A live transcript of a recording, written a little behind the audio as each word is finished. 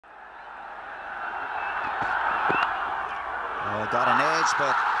got an edge,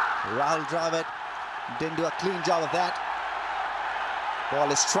 but Rahul Dravid didn't do a clean job of that. Ball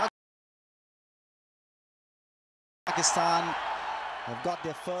is struck. Pakistan have got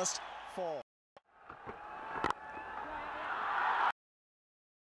their first 4.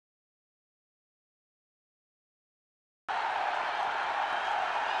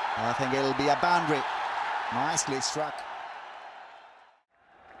 I think it'll be a boundary. Nicely struck.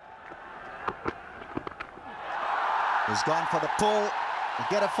 He's gone for the pull.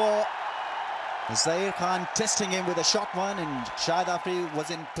 Get a 4. Zahir Khan testing him with a short one, and Shahid Afridi was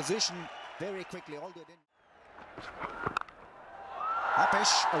in position very quickly, although it didn't.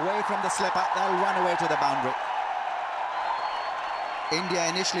 Apish away from the slipper. They'll run away to the boundary. India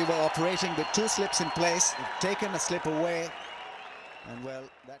initially were operating with 2 slips in place. They've taken a slip away, and well,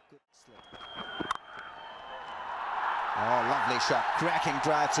 that could slip. Oh, lovely shot. Cracking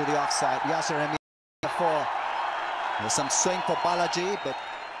drive through the offside. Yasir Hamid 4. There's some swing for Balaji, but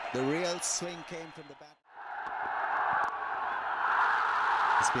the real swing came from the bat.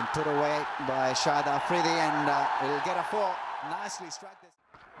 It's been put away by Shahid Afridi, and will get a 4. Nicely struck this.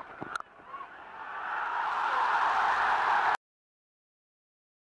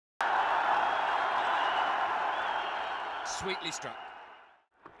 Sweetly struck.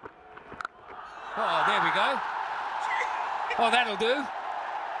 Oh, there we go. Oh, that'll do.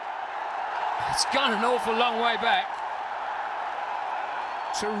 It's gone an awful long way back.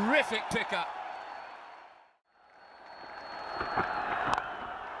 Terrific pickup.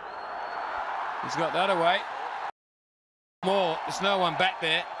 He's got that away. More. There's no one back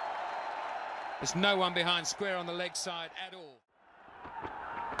there. There's no one behind square on the leg side at all.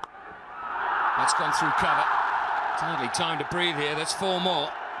 That's gone through cover. It's hardly time to breathe here. That's 4 more.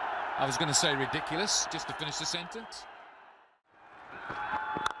 I was going to say ridiculous, just to finish the sentence.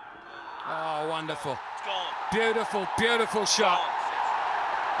 Oh, wonderful. Beautiful, beautiful shot.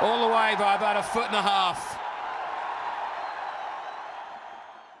 All the way by about 1.5 feet.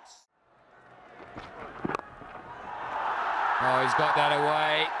 Oh, he's got that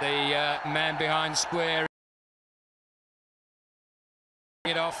away. The man behind square.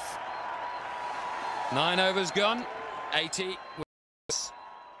 It off. 9 overs gone. 80.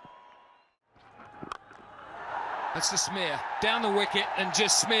 That's the smear. Down the wicket and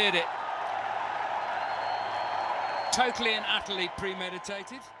just smeared it. Totally and utterly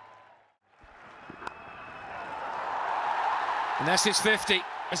premeditated. And that's his 50.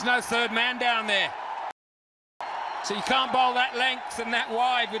 There's no third man down there. So you can't bowl that length and that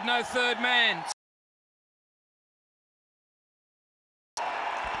wide with no third man.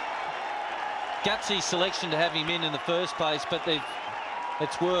 Gutsy selection to have him in the first place, but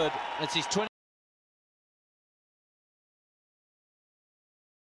it's word. It's his 20.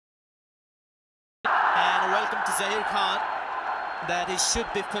 And welcome to Zahir Khan, that he should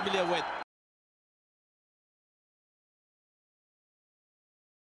be familiar with.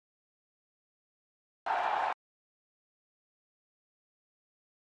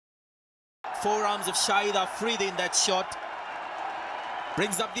 Forearms of Shahid Afridi in that shot.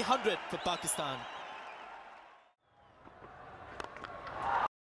 Brings up the 100 for Pakistan.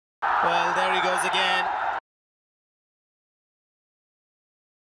 Well, there he goes again.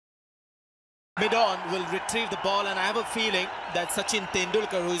 Mid-on will retrieve the ball, and I have a feeling that Sachin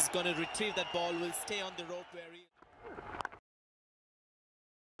Tendulkar, who is going to retrieve that ball, will stay on the rope where he...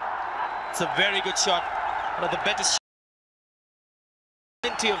 It's a very good shot. One of the better shots.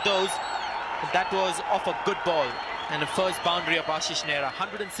 Plenty of those. But that was off a good ball. And the first boundary of Ashish Nehra,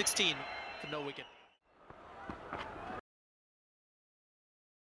 116 for no wicket.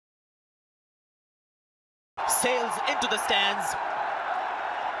 Sails into the stands.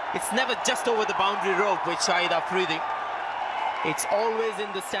 It's never just over the boundary rope with Shahid Afridi. It's always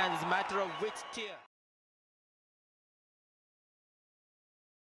in the stands. It's a matter of which tier.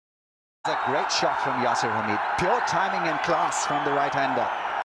 It's a great shot from Yasir Hamid. Pure timing and class from the right-hander.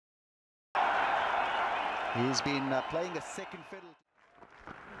 He's been playing a second fiddle.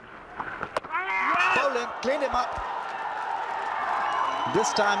 Bowling, cleaned him up.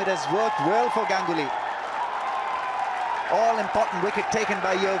 This time it has worked well for Ganguly. All-important wicket taken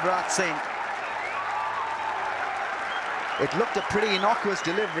by Yuvraj Singh. It looked a pretty innocuous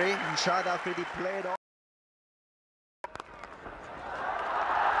delivery, and Shahid Afridi played off.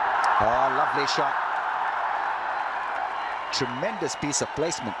 Oh, lovely shot. Tremendous piece of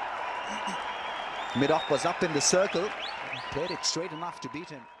placement. Mid-off was up in the circle, played it straight enough to beat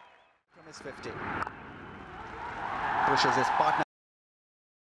him from his 50. Pushes his partner.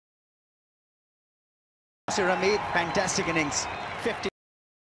 Yasir Hamid, fantastic innings. 50.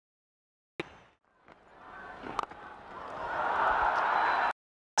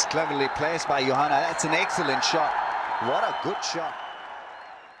 cleverly placed by Johanna. That's an excellent shot. What a good shot.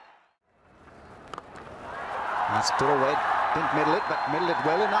 That's put away. Didn't middle it, but middle it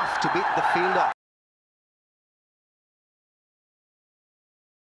well enough to beat the fielder.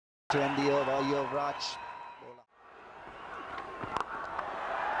 To end the over, Yuvraj.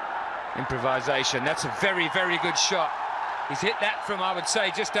 Improvisation. That's a very, very good shot. He's hit that from, I would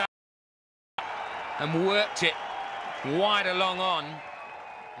say, just up and worked it wide along on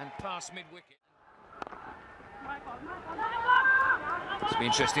and past mid-wicket. It's be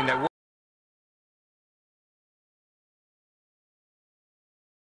interesting though.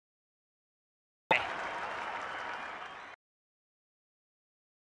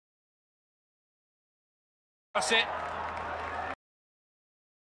 That's it.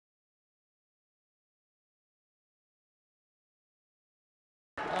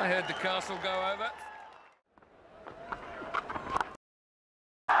 I heard the castle go over.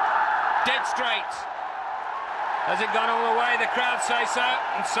 Dead straight. Has it gone all the way? The crowd say so,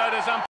 and so does umpire.